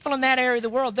mean, people in that area of the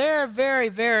world, they're very,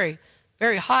 very,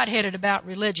 very hot-headed about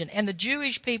religion, and the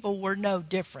Jewish people were no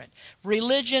different.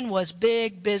 Religion was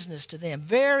big business to them,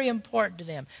 very important to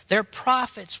them. Their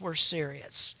prophets were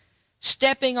serious.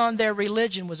 Stepping on their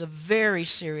religion was a very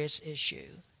serious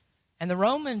issue. And the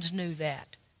Romans knew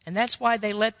that. And that's why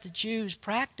they let the Jews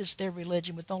practice their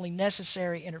religion with only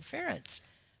necessary interference.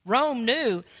 Rome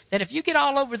knew that if you get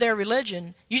all over their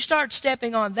religion, you start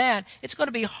stepping on that, it's going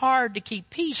to be hard to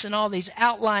keep peace in all these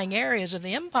outlying areas of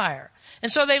the empire.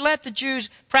 And so they let the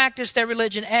Jews practice their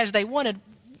religion as they wanted,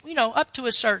 up to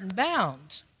a certain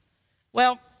bounds.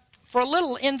 Well, for a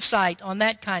little insight on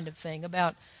that kind of thing,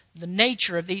 about the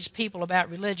nature of these people about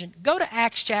religion, go to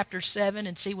Acts chapter 7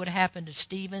 and see what happened to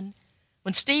Stephen.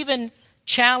 When Stephen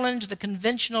challenged the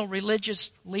conventional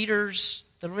religious leaders,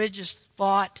 the religious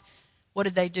thought, what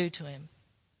did they do to him?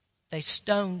 They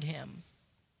stoned him.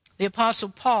 The Apostle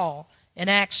Paul, in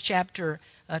Acts chapter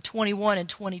 21 and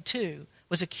 22,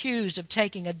 was accused of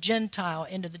taking a Gentile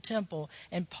into the temple,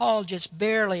 and Paul just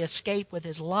barely escaped with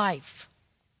his life.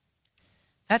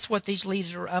 That's what these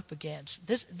leaders are up against.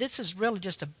 This is really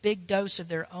just a big dose of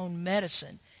their own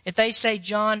medicine. If they say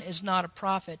John is not a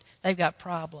prophet, they've got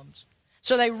problems.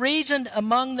 So they reasoned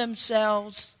among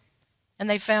themselves, and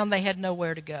they found they had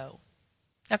nowhere to go.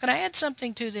 Now, can I add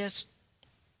something to this?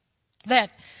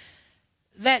 That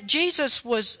Jesus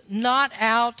was not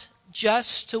out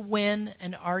just to win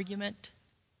an argument.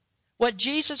 What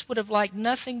Jesus would have liked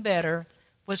nothing better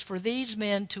was for these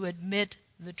men to admit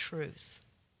the truth.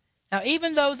 Now,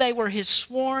 even though they were his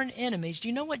sworn enemies, do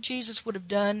you know what Jesus would have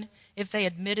done if they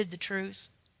admitted the truth?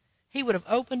 He would have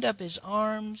opened up his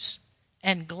arms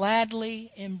and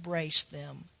gladly embraced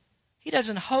them. He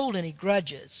doesn't hold any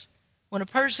grudges. When a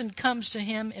person comes to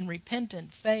him in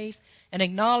repentant faith and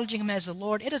acknowledging him as the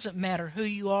Lord, it doesn't matter who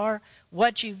you are,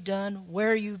 what you've done,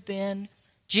 where you've been.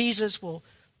 Jesus will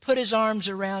put his arms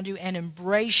around you and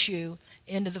embrace you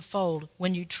into the fold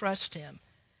when you trust him.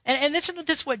 And isn't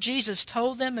this what Jesus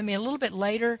told them? I mean, a little bit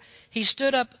later, he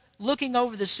stood up looking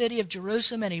over the city of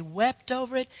Jerusalem and he wept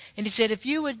over it. And he said, if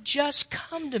you would just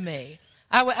come to me,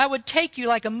 I would take you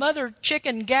like a mother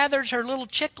chicken gathers her little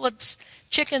chickens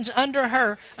under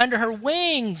her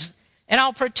wings, and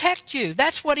I'll protect you.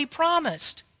 That's what he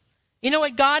promised. You know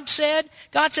what God said?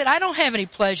 God said, I don't have any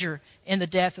pleasure in the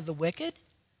death of the wicked.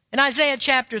 In Isaiah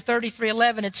chapter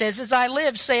 33:11 it says, as I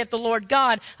live, saith the Lord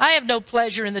God, I have no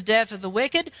pleasure in the death of the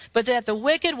wicked, but that the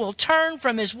wicked will turn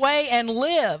from his way and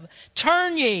live.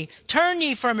 Turn ye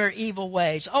from your evil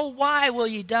ways. Oh, why will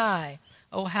ye die,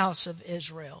 O house of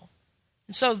Israel?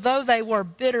 And so though they were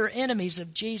bitter enemies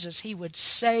of Jesus, he would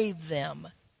save them.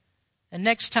 And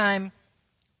next time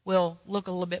we'll look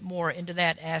a little bit more into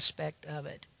that aspect of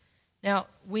it. Now,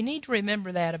 we need to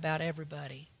remember that about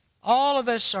everybody. All of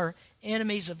us are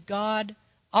enemies of God.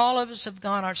 All of us have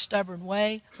gone our stubborn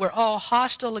way. We're all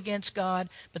hostile against God,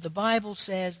 but the Bible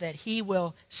says that he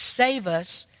will save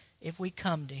us if we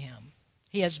come to him.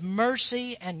 He has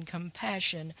mercy and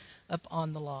compassion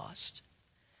upon the lost.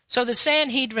 So the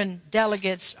Sanhedrin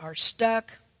delegates are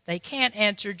stuck. They can't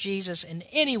answer Jesus in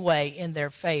any way in their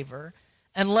favor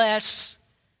unless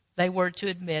they were to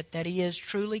admit that he is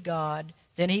truly God.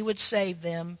 Then he would save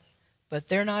them, but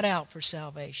they're not out for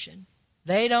salvation.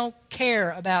 They don't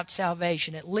care about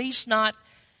salvation, at least not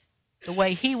the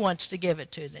way he wants to give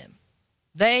it to them.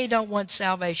 They don't want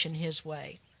salvation his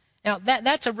way. Now,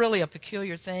 that's really a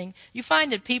peculiar thing. You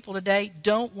find that people today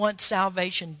don't want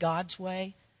salvation God's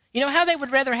way. You know how they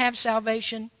would rather have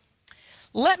salvation?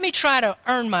 Let me try to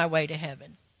earn my way to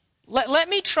heaven. Let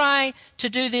me try to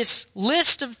do this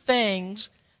list of things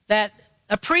that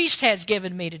a priest has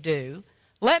given me to do.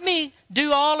 Let me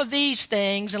do all of these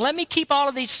things, and let me keep all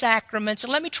of these sacraments,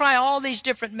 and let me try all these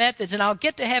different methods, and I'll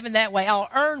get to heaven that way. I'll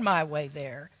earn my way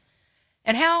there.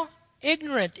 And how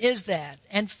ignorant is that,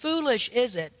 and foolish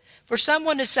is it for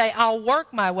someone to say, I'll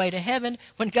work my way to heaven,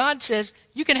 when God says,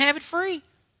 you can have it free.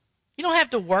 You don't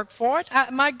have to work for it.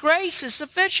 My grace is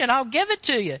sufficient. I'll give it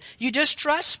to you. You just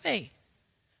trust me.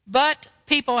 But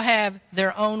people have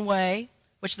their own way,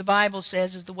 which the Bible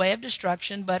says is the way of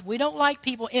destruction, but we don't like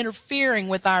people interfering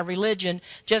with our religion,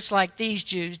 just like these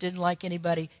Jews didn't like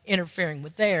anybody interfering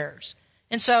with theirs.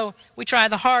 And so we try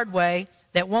the hard way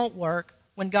that won't work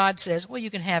when God says, well, you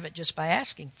can have it just by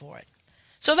asking for it.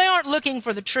 So they aren't looking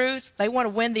for the truth. They want to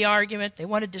win the argument. They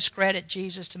want to discredit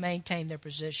Jesus to maintain their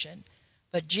position.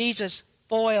 But Jesus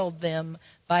foiled them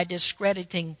by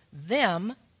discrediting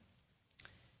them,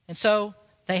 and so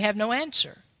they have no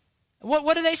answer.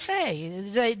 What do they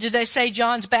say? Do they say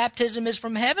John's baptism is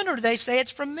from heaven, or do they say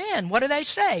it's from men? What do they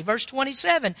say? Verse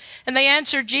 27, and they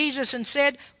answered Jesus and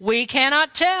said, we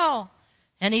cannot tell.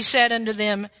 And he said unto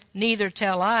them, neither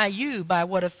tell I you by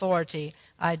what authority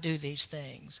I do these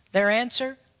things. Their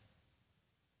answer?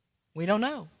 We don't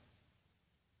know.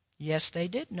 Yes, they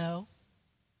did know.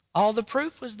 All the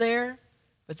proof was there,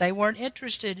 but they weren't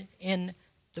interested in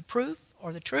the proof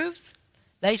or the truth.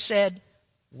 They said,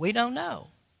 we don't know.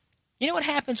 You know what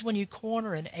happens when you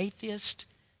corner an atheist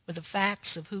with the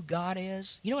facts of who God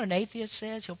is? You know what an atheist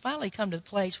says? He'll finally come to the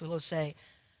place where he'll say,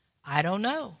 I don't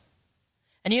know.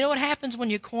 And you know what happens when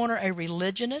you corner a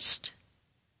religionist?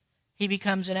 He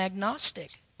becomes an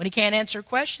agnostic. When he can't answer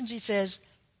questions, he says,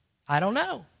 I don't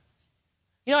know.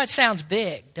 You know, it sounds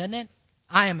big, doesn't it?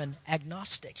 I am an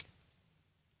agnostic.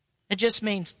 It just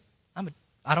means,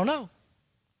 I don't know.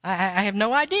 I have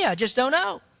no idea. I just don't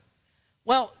know.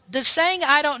 Well, does saying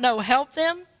I don't know help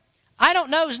them? I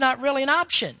don't know is not really an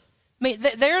option. I mean,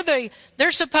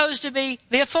 they're supposed to be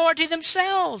the authority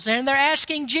themselves, and they're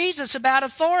asking Jesus about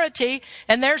authority,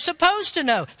 and they're supposed to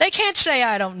know. They can't say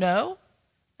I don't know.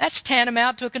 That's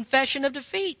tantamount to a confession of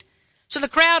defeat. So the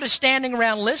crowd is standing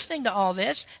around listening to all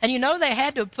this, and you know they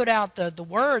had to put out the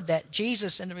word that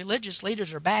Jesus and the religious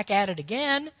leaders are back at it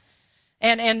again.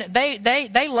 And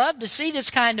they love to see this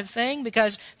kind of thing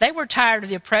because they were tired of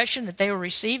the oppression that they were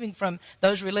receiving from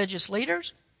those religious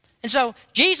leaders. And so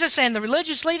Jesus and the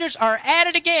religious leaders are at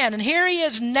it again. And here he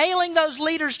is nailing those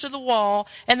leaders to the wall.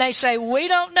 And they say, we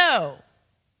don't know.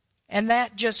 And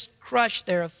that just crushed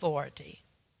their authority.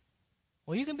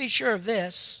 Well, you can be sure of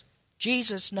this.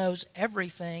 Jesus knows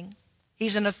everything.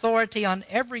 He's an authority on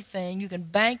everything. You can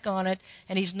bank on it.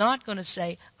 And he's not going to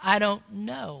say, I don't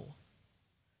know.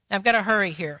 Now, I've got to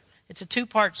hurry here. It's a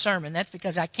two-part sermon. That's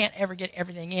because I can't ever get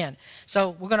everything in. So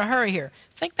we're going to hurry here.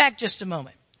 Think back just a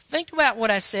moment. Think about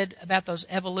what I said about those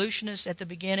evolutionists at the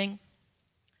beginning.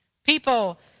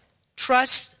 People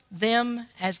trust them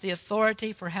as the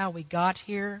authority for how we got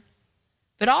here.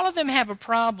 But all of them have a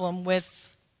problem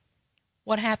with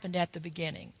what happened at the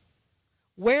beginning.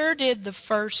 Where did the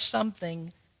first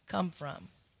something come from?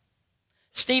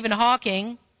 Stephen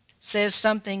Hawking says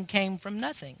something came from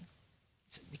nothing.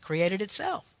 It created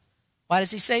itself. Why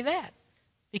does he say that?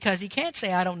 Because he can't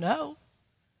say, I don't know.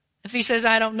 If he says,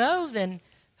 I don't know, then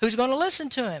who's going to listen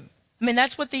to him? I mean,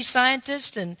 that's what these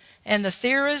scientists and the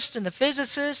theorists and the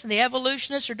physicists and the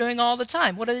evolutionists are doing all the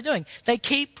time. What are they doing? They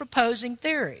keep proposing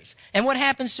theories. And what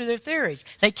happens to their theories?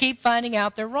 They keep finding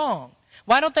out they're wrong.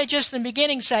 Why don't they just in the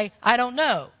beginning say, I don't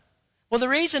know? Well, the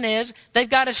reason is they've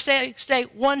got to stay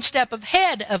one step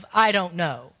ahead of I don't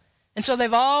know. And so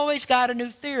they've always got a new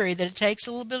theory that it takes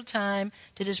a little bit of time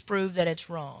to disprove that it's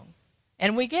wrong.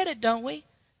 And we get it, don't we?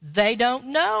 They don't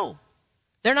know.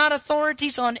 They're not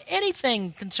authorities on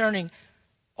anything concerning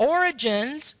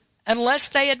origins unless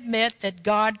they admit that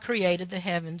God created the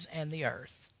heavens and the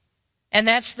earth. And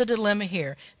that's the dilemma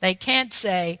here. They can't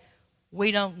say,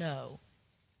 we don't know,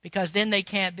 because then they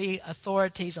can't be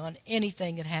authorities on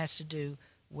anything that has to do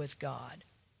with God.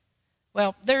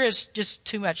 Well, there is just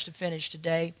too much to finish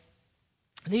today.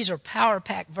 These are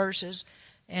power-packed verses,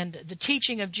 and the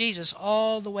teaching of Jesus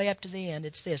all the way up to the end,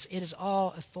 it's this. It is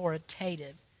all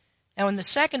authoritative. Now, in the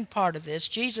second part of this,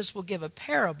 Jesus will give a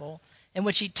parable in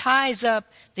which he ties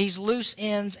up these loose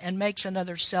ends and makes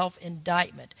another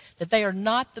self-indictment, that they are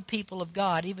not the people of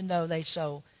God, even though they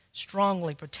so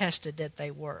strongly protested that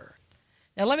they were.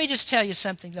 Now, let me just tell you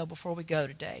something, though, before we go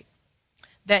today,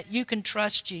 that you can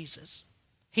trust Jesus.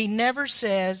 He never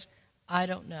says, I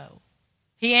don't know.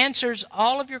 He answers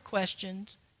all of your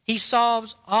questions. He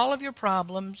solves all of your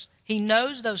problems. He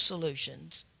knows those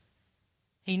solutions.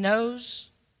 He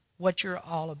knows what you're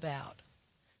all about.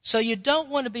 So you don't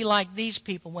want to be like these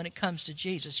people when it comes to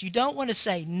Jesus. You don't want to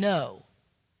say no.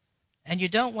 And you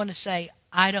don't want to say,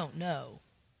 I don't know.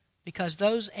 Because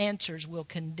those answers will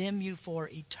condemn you for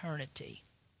eternity.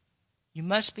 You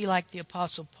must be like the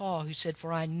Apostle Paul, who said,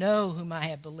 For I know whom I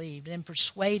have believed, and am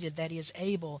persuaded that he is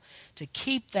able to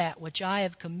keep that which I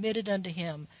have committed unto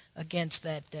him against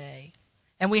that day.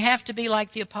 And we have to be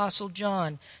like the Apostle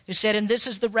John, who said, And this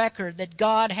is the record, that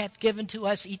God hath given to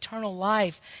us eternal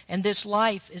life, and this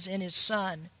life is in his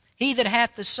Son. He that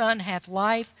hath the Son hath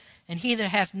life, and he that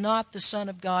hath not the Son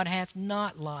of God hath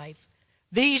not life.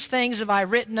 These things have I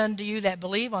written unto you that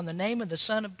believe on the name of the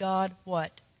Son of God,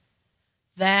 what?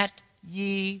 That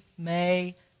ye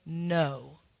may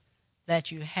know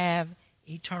that you have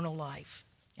eternal life,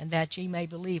 and that ye may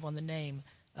believe on the name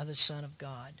of the Son of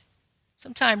God.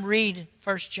 Sometime read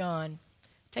 1 John.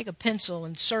 Take a pencil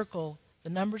and circle the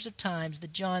numbers of times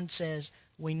that John says,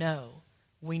 we know.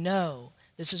 We know.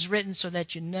 This is written so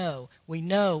that you know. We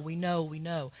know, we know, we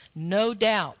know. No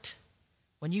doubt.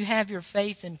 When you have your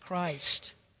faith in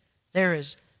Christ, there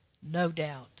is no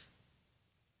doubt.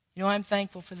 You know, I'm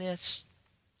thankful for this.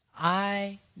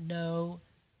 I know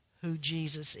who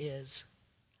Jesus is.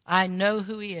 I know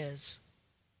who he is.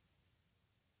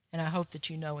 And I hope that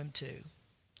you know him too.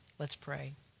 Let's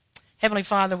pray. Heavenly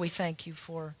Father, we thank you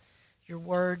for your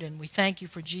word, and we thank you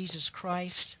for Jesus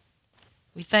Christ.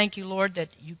 We thank you, Lord, that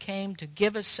you came to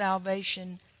give us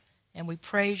salvation, and we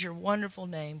praise your wonderful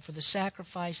name for the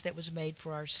sacrifice that was made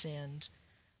for our sins.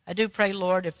 I do pray,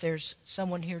 Lord, if there's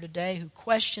someone here today who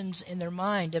questions in their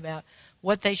mind about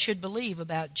what they should believe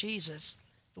about Jesus,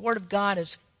 the Word of God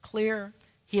is clear.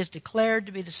 He is declared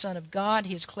to be the Son of God.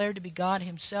 He is declared to be God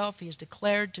himself. He is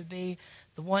declared to be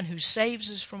the one who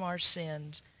saves us from our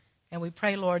sins. And we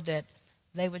pray, Lord, that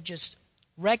they would just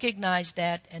recognize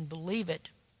that and believe it,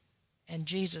 and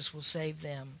Jesus will save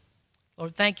them.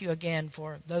 Lord, thank you again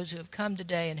for those who have come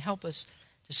today, and help us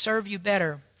to serve you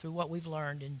better through what we've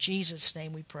learned. In Jesus'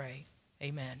 name we pray.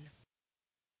 Amen.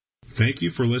 Thank you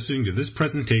for listening to this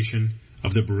presentation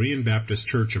of the Berean Baptist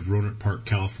Church of Rohnert Park,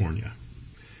 California.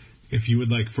 If you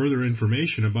would like further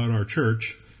information about our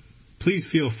church, please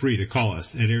feel free to call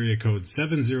us at area code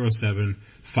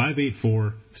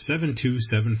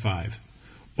 707-584-7275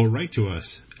 or write to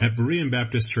us at Berean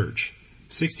Baptist Church,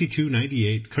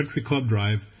 6298 Country Club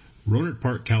Drive, Rohnert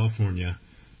Park, California,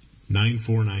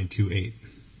 94928.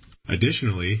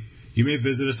 Additionally, you may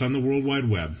visit us on the World Wide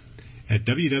Web at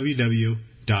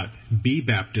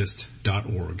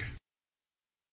www.bbaptist.org.